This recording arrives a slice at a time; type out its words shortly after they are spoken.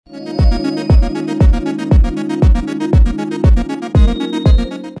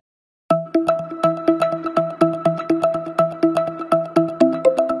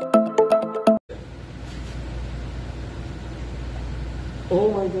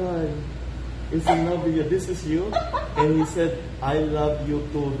God. He's in love with you. This is you? And he said, I love you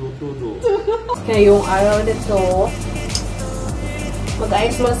too. Ngayong araw nito,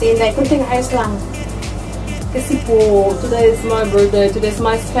 mag-ayos mo si Inday. Kunting ayos lang. Kasi po, today is my birthday. Today is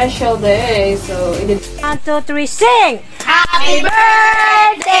my special day. So, 1, 2, 3, sing! Happy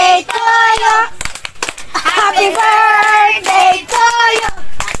birthday to you! Happy birthday to you!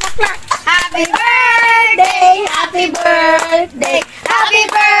 Happy birthday! Happy birthday! Happy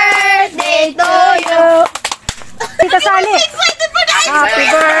birthday to you! Tita Sally!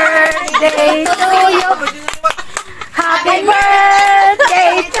 Happy birthday to you! Happy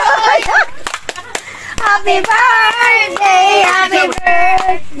birthday to you! Happy birthday! Happy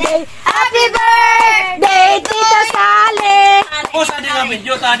birthday! Happy birthday, Tita Sally! Ako sa di nga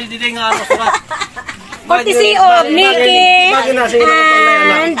medyo, tadi di nga ano surat. Courtesy of Nikki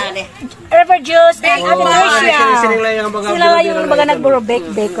and River Juice and Ate Tricia. Sila lang yung baga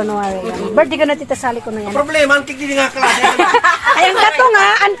nagburo-bake ko no. Birthday ko na Tita Sally ko na yan. Problema, ang kiki nga klase. Ayang katunga,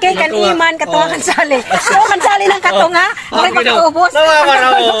 ang cake, ang iman, katunga kan Sally. So, kan Sally ng katunga, may pagkaubos.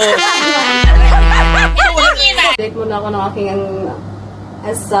 Date mo na ako ng aking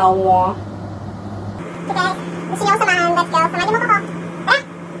asawa. Sige, gusto niyo samahan, let's go. Samahan mo ko. Tara,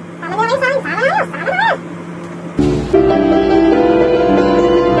 sama mo yung son. Sama mo.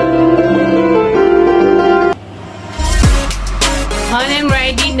 Hon, I'm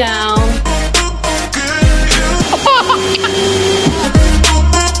ready now.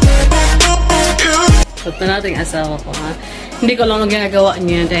 Ito natin asawa ko, ha? Hindi ko lang magagawa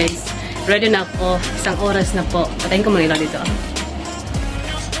niya, guys. Ready na ako. Isang oras na po. Patayin ko Manila dito.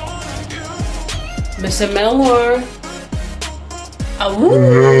 Basta melor. Awoo!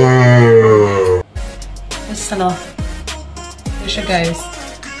 Basta no. Here siya, guys.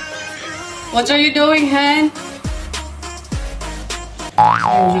 What are you doing, Han?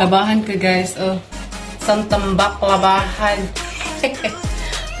 Oh, labahan ka, guys. Oh. Isang tambak labahan.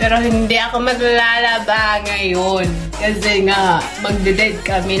 Pero hindi ako maglalaba ngayon. Kasi nga, magde-date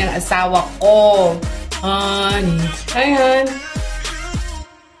kami ng asawa ko. Honey. Hi, Han.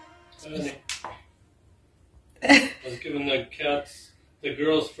 I was giving the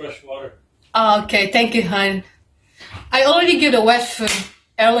girls fresh water. Okay, thank you, Han. I already gave the wet food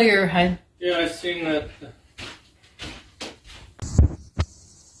earlier, Han. Yeah, I seen that.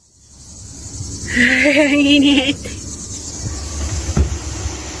 Init.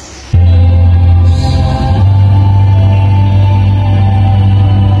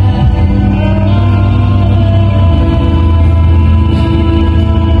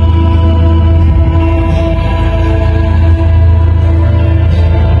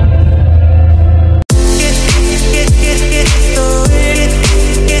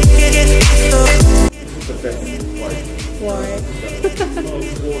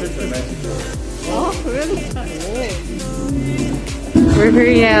 We're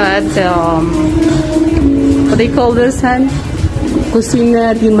here now at what do you call this, Han?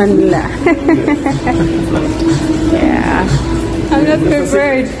 Kusina di Manila. Yeah. I'm not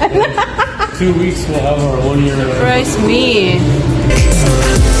prepared. 2 weeks we'll have our 1 year. Surprise me.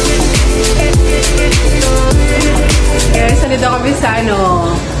 Guys, nandito kami sa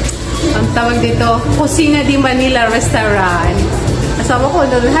ang tawag dito, Kusina di Manila Restaurant. Asawa ko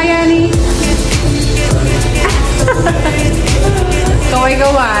doon. Hi, Annie.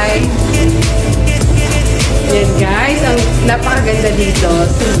 Kaway-kaway. Yan, guys. Ang napakaganda dito.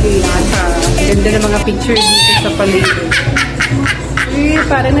 Simple lang. Ganda ng mga picture dito sa paligid.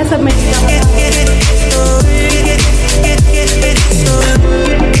 Parang nasa Manila ka.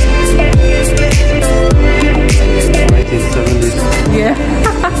 Yeah.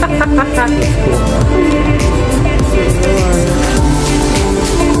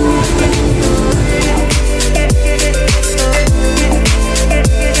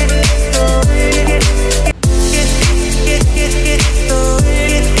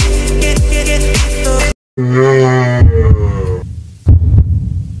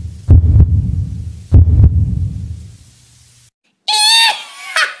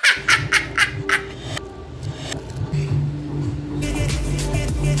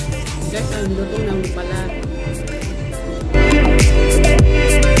 Guys, ang luto ng pala.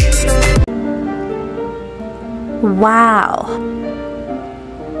 Wow!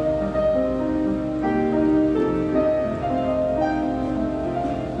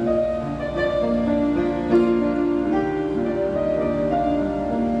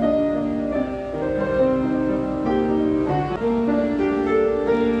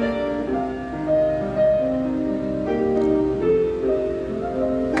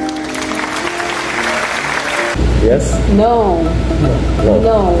 Yes? No. No.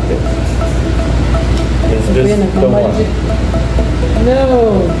 No. Okay. Is this the one?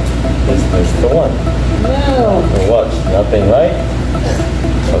 No. Is this the one? No. Watch, nothing, right?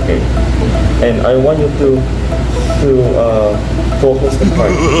 Okay. And I want you to focus the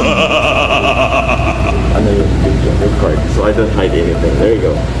card. I know your card, so I don't hide anything. There you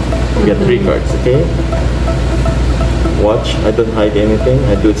go. You get 3 cards, okay? Watch, I don't hide anything.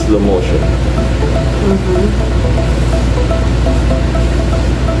 I do it slow motion.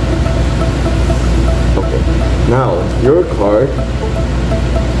 Okay. Now, your card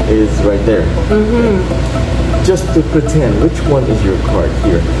is right there. Just to pretend, which one is your card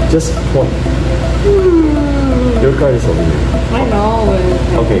here? Just point. Your card is over here. I know.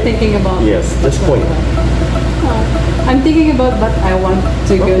 Okay. I'm thinking about. Yes, just point. I'm thinking about, but I want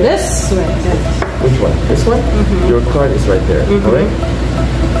to go this way. Which one? This one? Your card is right there. Alright?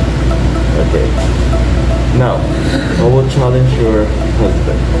 Okay. Now, I will challenge your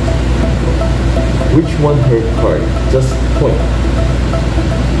husband. Which one her card? Just point.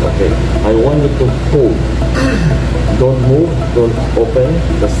 Okay. I want you to hold. Don't move, don't open,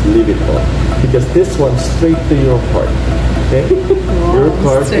 just leave it on. Because this one straight to your heart. Okay? Your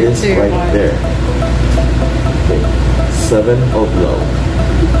card is right there. Okay. 7 of love.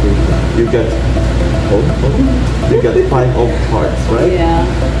 You got you got 5 of hearts, right? Yeah.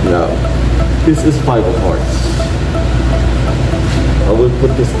 Now, this is 5 of hearts. I will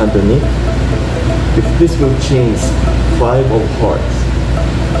put this underneath. If this will change 5 of hearts,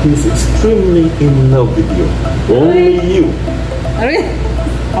 he's extremely in love with you. Only you.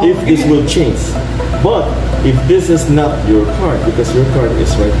 If this will change. But if this is not your card, because your card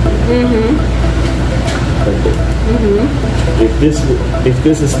is right here. Right there. If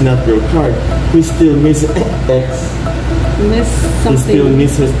this is not your card, he still misses X. Miss He something. still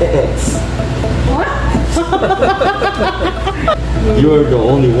misses X. You are the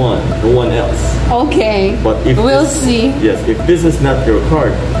only one, no one else. Okay. But if we'll this- see. Yes, if this is not your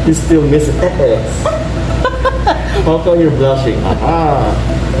card, he still misses X. How come you're blushing? Aha.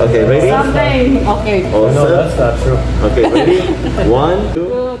 Okay, ready? Something. Okay. Oh, No, set. that's not true. Okay, ready? 1, 2.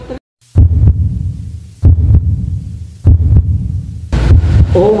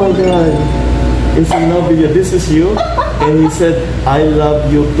 Oh my God. It's in love with you. This is you. And he said, I love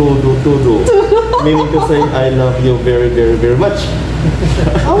you todo. Meaning to say, I love you very, very, very much.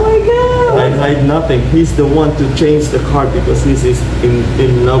 Oh my God. I hide nothing. He's the one to change the card because he's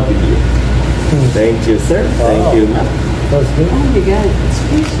in love with you. Thank you, sir. Thank you. That's good. Oh my God. It's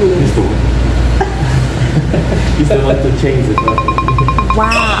speechless. He's the one. He's the one to change it.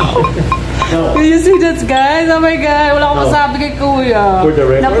 No. Can you see that, guys? Oh my God. Wala akong masabi kay Kuya. For the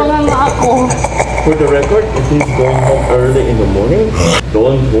record? Napanganga ako. For the record, if he's going home early in the morning,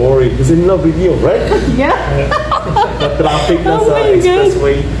 don't worry. He's in love with you, right? Yeah. Na-traffic na Oh sa my God.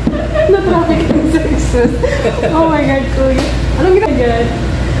 expressway. Na-traffic yung sexes. Oh my God, Kuya. Anong ginagawa?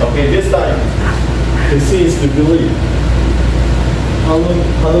 Okay, this time, to see is to believe. How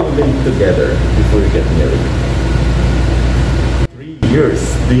long you been together before you get married? 3 years.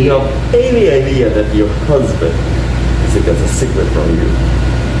 Do you have any idea that your husband is a secret from you?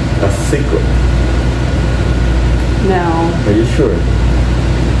 A secret. No. Are you sure?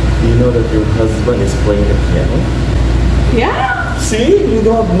 Do you know that your husband is playing the piano? Yeah. See? You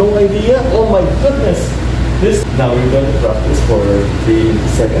don't have no idea? Oh my goodness. Now we're going to practice for 3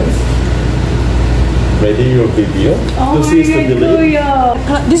 seconds. Ready your video? Oh to my see is to God, believe.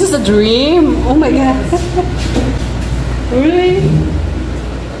 Kuya. This is a dream. Oh my God. Really?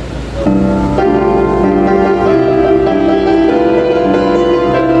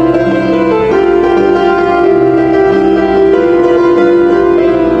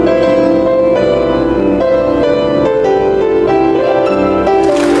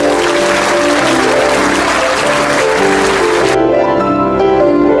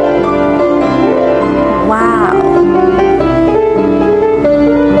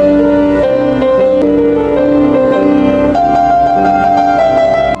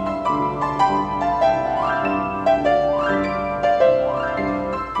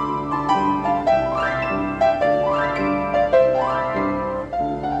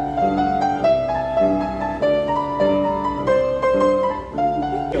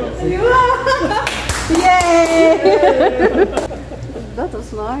 Yay! That was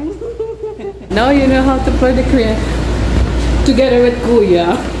nice. Now you know how to play the Korean together with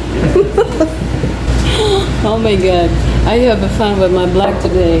Kuya. Oh my God. I have a fun with my black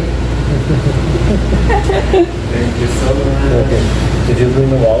today. Thank you so much. Okay. Did you bring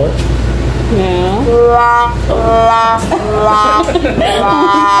the wallet? Yeah.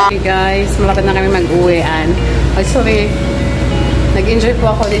 Hey guys, malapit na kami mag-uwian. Ay, sorry. Nag-enjoy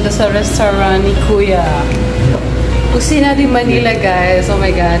po ako dito sa restaurant ni Kuya. Kusina di Manila, guys. Oh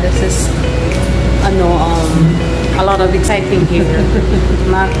my God, this is a lot of exciting here.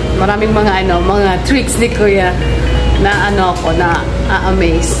 Maraming mga tricks ni Kuya na ako na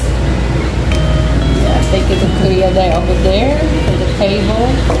amaze. Yeah, thank you to Kuya there over there for the table.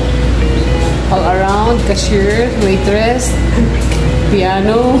 All around, cashier, waitress,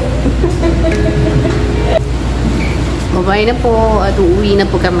 piano. Mabay na po at uuwi na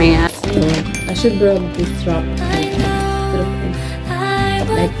po kami. I should grab this strap.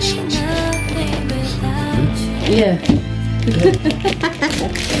 Like, yeah.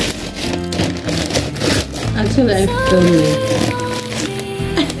 Actually, I'm filming.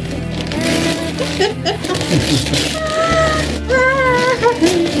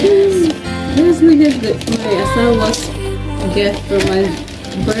 This is my asawa's gift for my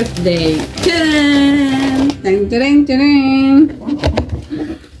birthday. Ta-da! Dang, dang, dang.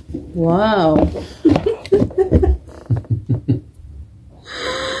 Wow.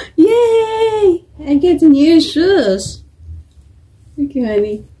 Yay! I get new shoes. Thank you,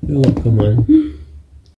 honey. You're welcome, man.